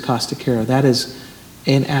decrease cost of care. That is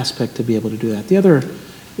an aspect to be able to do that. The other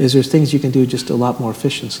is there's things you can do just a lot more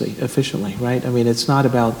efficiently, right? I mean, it's not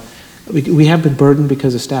about, we have been burdened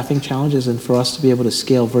because of staffing challenges, and for us to be able to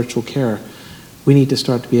scale virtual care, we need to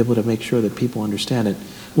start to be able to make sure that people understand it.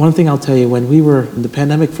 One thing I'll tell you, when the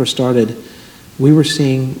pandemic first started, we were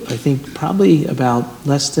seeing, I think, probably about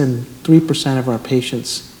less than 3% of our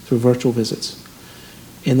patients through virtual visits.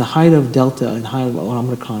 In the height of Delta and height of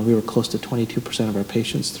Omicron, we were close to 22% of our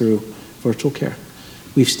patients through virtual care.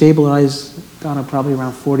 We've stabilized down at probably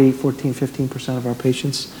around 14, 15% of our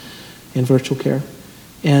patients in virtual care.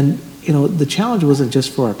 And, the challenge wasn't just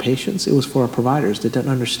for our patients, it was for our providers that didn't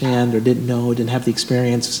understand or didn't know, didn't have the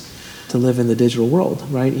experience to live in the digital world,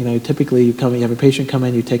 right? Typically you have a patient come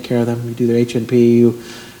in, you take care of them, you do their H&P, you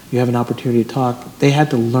have an opportunity to talk. They had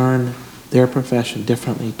to learn their profession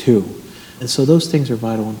differently too. And so those things are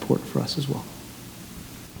vital and important for us as well.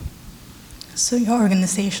 So your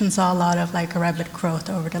organization saw a lot of rapid growth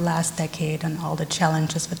over the last decade and all the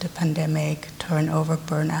challenges with the pandemic, turnover,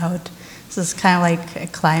 burnout. So it's kind of like a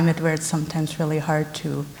climate where it's sometimes really hard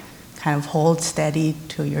to kind of hold steady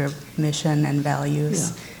to your mission and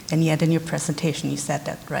values. Yeah. And yet in your presentation you said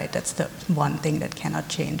that, right? That's the one thing that cannot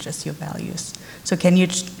change is your values. So can you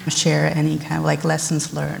share any kind of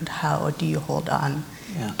lessons learned? How do you hold on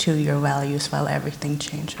to your values while everything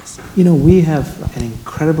changes? We have an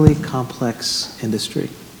incredibly complex industry.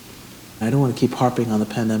 I don't want to keep harping on the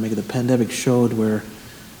pandemic. The pandemic showed where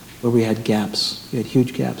we had gaps. We had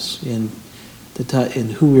huge gaps in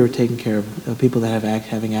who we were taking care of, people that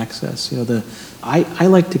having access. I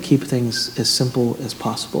like to keep things as simple as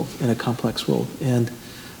possible in a complex world. And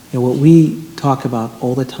what we talk about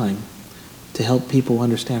all the time to help people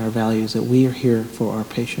understand our values, that we are here for our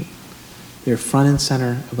patient. They're front and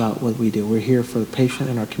center about what we do. We're here for the patient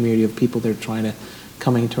and our community of people that are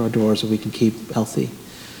coming to our doors that we can keep healthy.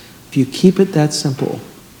 If you keep it that simple,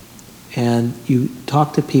 and you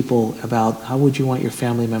talk to people about how would you want your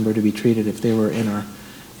family member to be treated if they were in our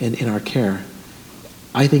care,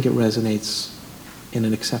 I think it resonates in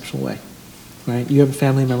an exceptional way, right? You have a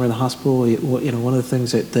family member in the hospital, one of the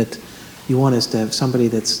things that you want is to have somebody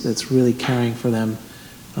that's really caring for them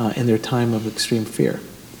in their time of extreme fear,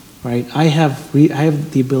 right? I have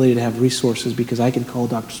the ability to have resources because I can call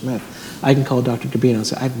Dr. Smith, I can call Dr. Gabino and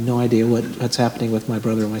say, I have no idea what's happening with my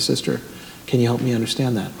brother or my sister. Can you help me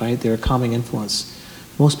understand that, right? They're a calming influence.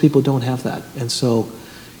 Most people don't have that. And so,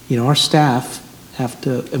 our staff have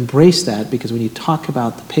to embrace that because when you talk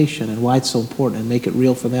about the patient and why it's so important and make it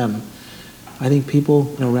real for them, I think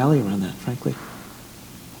people rally around that, frankly.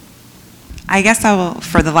 I guess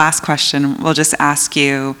for the last question, we'll just ask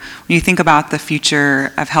you, when you think about the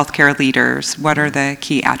future of healthcare leaders, what are the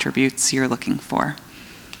key attributes you're looking for?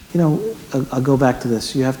 I'll go back to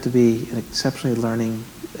this. You have to be an exceptionally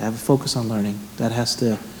have a focus on learning. That has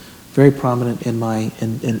to very prominent in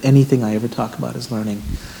anything I ever talk about is learning.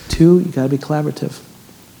 2, you got to be collaborative.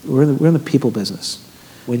 We're in the people business.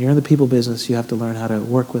 When you're in the people business, you have to learn how to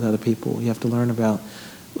work with other people. You have to learn about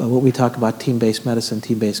what we talk about team-based medicine,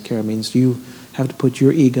 team-based care means you have to put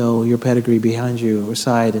your ego, your pedigree behind you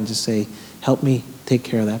aside and just say, help me take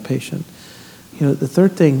care of that patient. The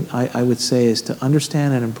third thing I would say is to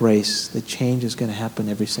understand and embrace that change is going to happen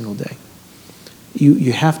every single day.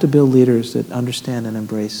 You have to build leaders that understand and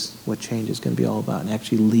embrace what change is going to be all about and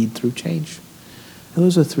actually lead through change. And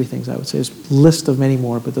those are 3 things I would say. There's a list of many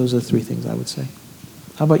more, but those are 3 things I would say.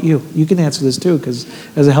 How about you? You can answer this too, because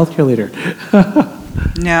as a healthcare leader.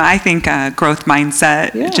 No, I think growth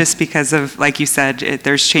mindset, just because of, like you said,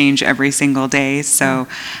 there's change every single day. So,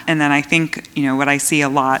 and then I think, what I see a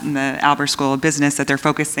lot in the Albers School of Business that they're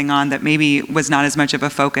focusing on that maybe was not as much of a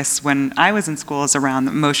focus when I was in school is around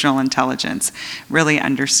emotional intelligence, really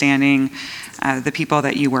understanding the people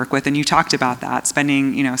that you work with. And you talked about that,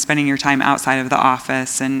 spending your time outside of the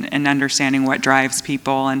office and understanding what drives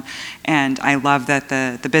people. And I love that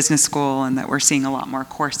the business school and that we're seeing a lot more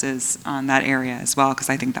courses on that area as well, because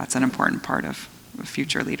I think that's an important part of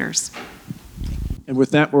future leaders. And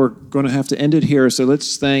with that, we're going to have to end it here. So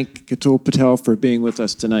let's thank Ketul Patel for being with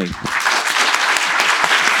us tonight.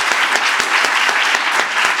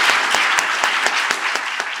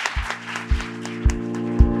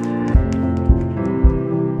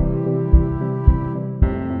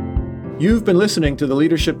 You've been listening to the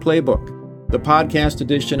Leadership Playbook, the podcast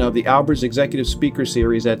edition of the Albers Executive Speaker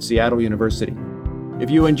Series at Seattle University.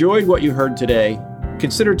 If you enjoyed what you heard today,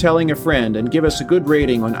 consider telling a friend and give us a good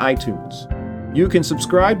rating on iTunes. You can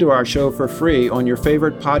subscribe to our show for free on your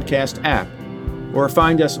favorite podcast app, or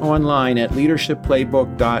find us online at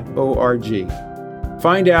leadershipplaybook.org.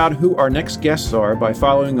 Find out who our next guests are by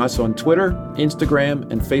following us on Twitter,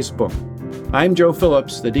 Instagram, and Facebook. I'm Joe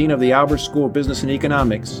Phillips, the Dean of the Albers School of Business and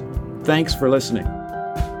Economics. Thanks for listening.